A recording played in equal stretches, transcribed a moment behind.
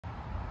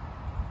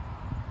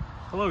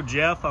Hello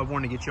Jeff, I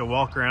want to get you a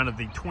walk around of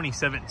the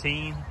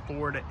 2017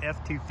 Ford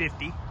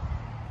F-250.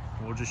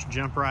 We'll just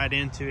jump right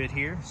into it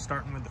here,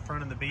 starting with the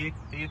front of the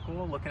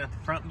vehicle, looking at the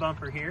front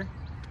bumper here.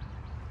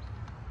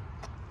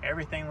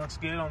 Everything looks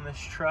good on this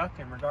truck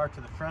in regard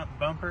to the front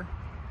bumper.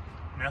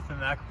 Nothing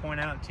that I can point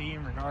out to you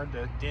in regard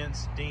to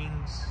dents,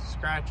 dings,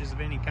 scratches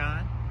of any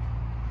kind.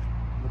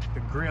 Look at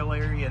the grill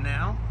area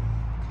now.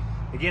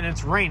 Again,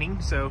 it's raining,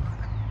 so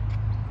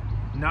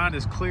not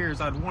as clear as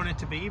I'd want it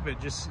to be,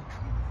 but just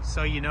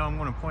so you know, I'm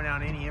going to point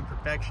out any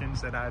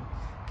imperfections that I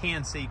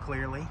can see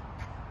clearly.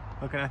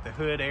 Looking at the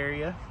hood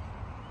area,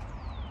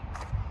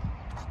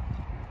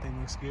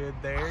 everything looks good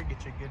there.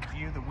 Get you a good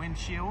view of the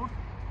windshield.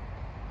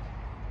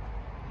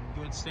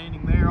 Good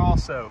standing there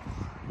also.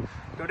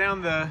 Go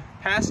down the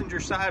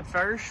passenger side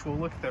first. We'll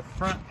look at the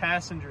front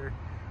passenger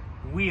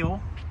wheel.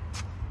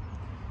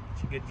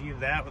 Get you a good view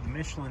of that with the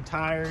Michelin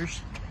tires.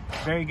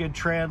 Very good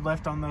tread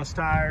left on those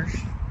tires.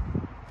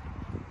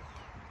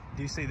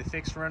 Do you see the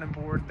fixed running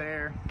board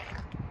there?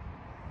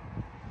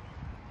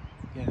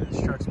 Again,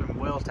 this truck's been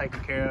well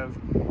taken care of.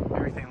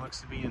 Everything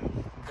looks to be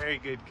in very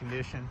good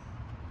condition.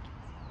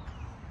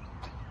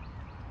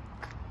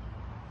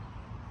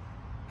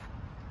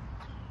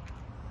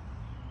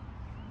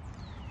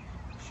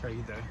 Show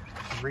you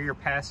the rear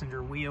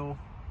passenger wheel.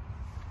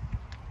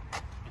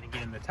 And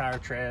again, the tire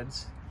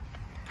treads.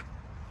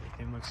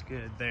 Everything looks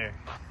good there.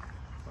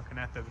 Looking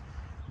at the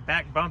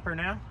back bumper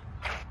now.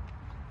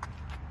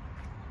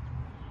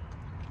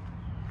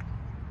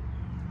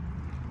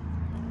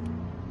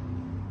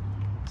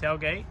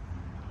 Tailgate.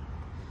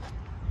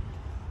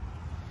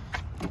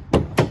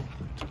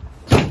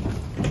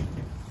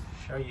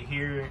 Show you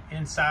here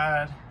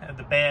inside of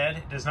the bed.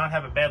 It does not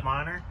have a bed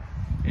liner.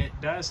 It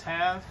does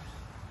have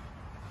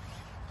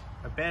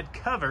a bed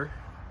cover,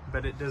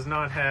 but it does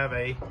not have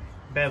a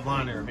bed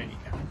liner of any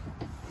kind.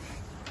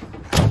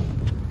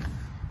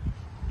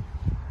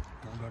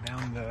 We'll go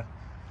down the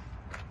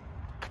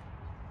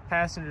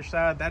passenger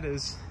side. That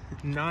is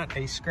not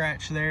a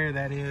scratch there.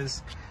 That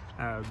is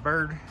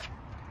bird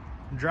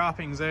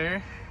droppings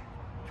there.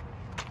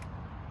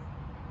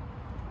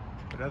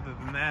 But other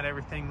than that,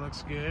 everything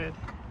looks good.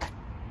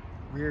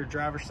 Rear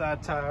driver's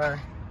side tire,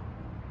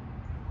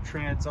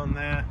 treads on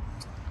that.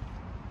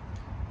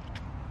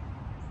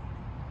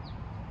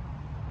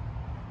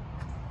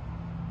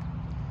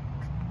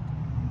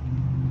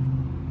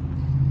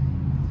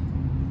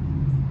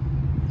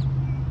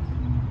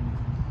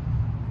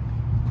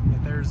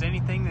 If there's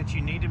anything that you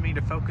needed me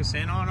to focus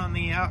in on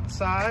the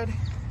outside,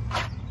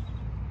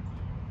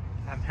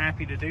 I'm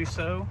happy to do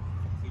so.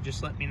 You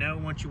just let me know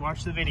once you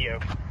watch the video.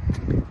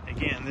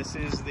 Again, this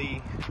is the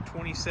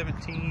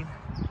 2017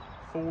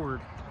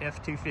 Ford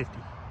F-250.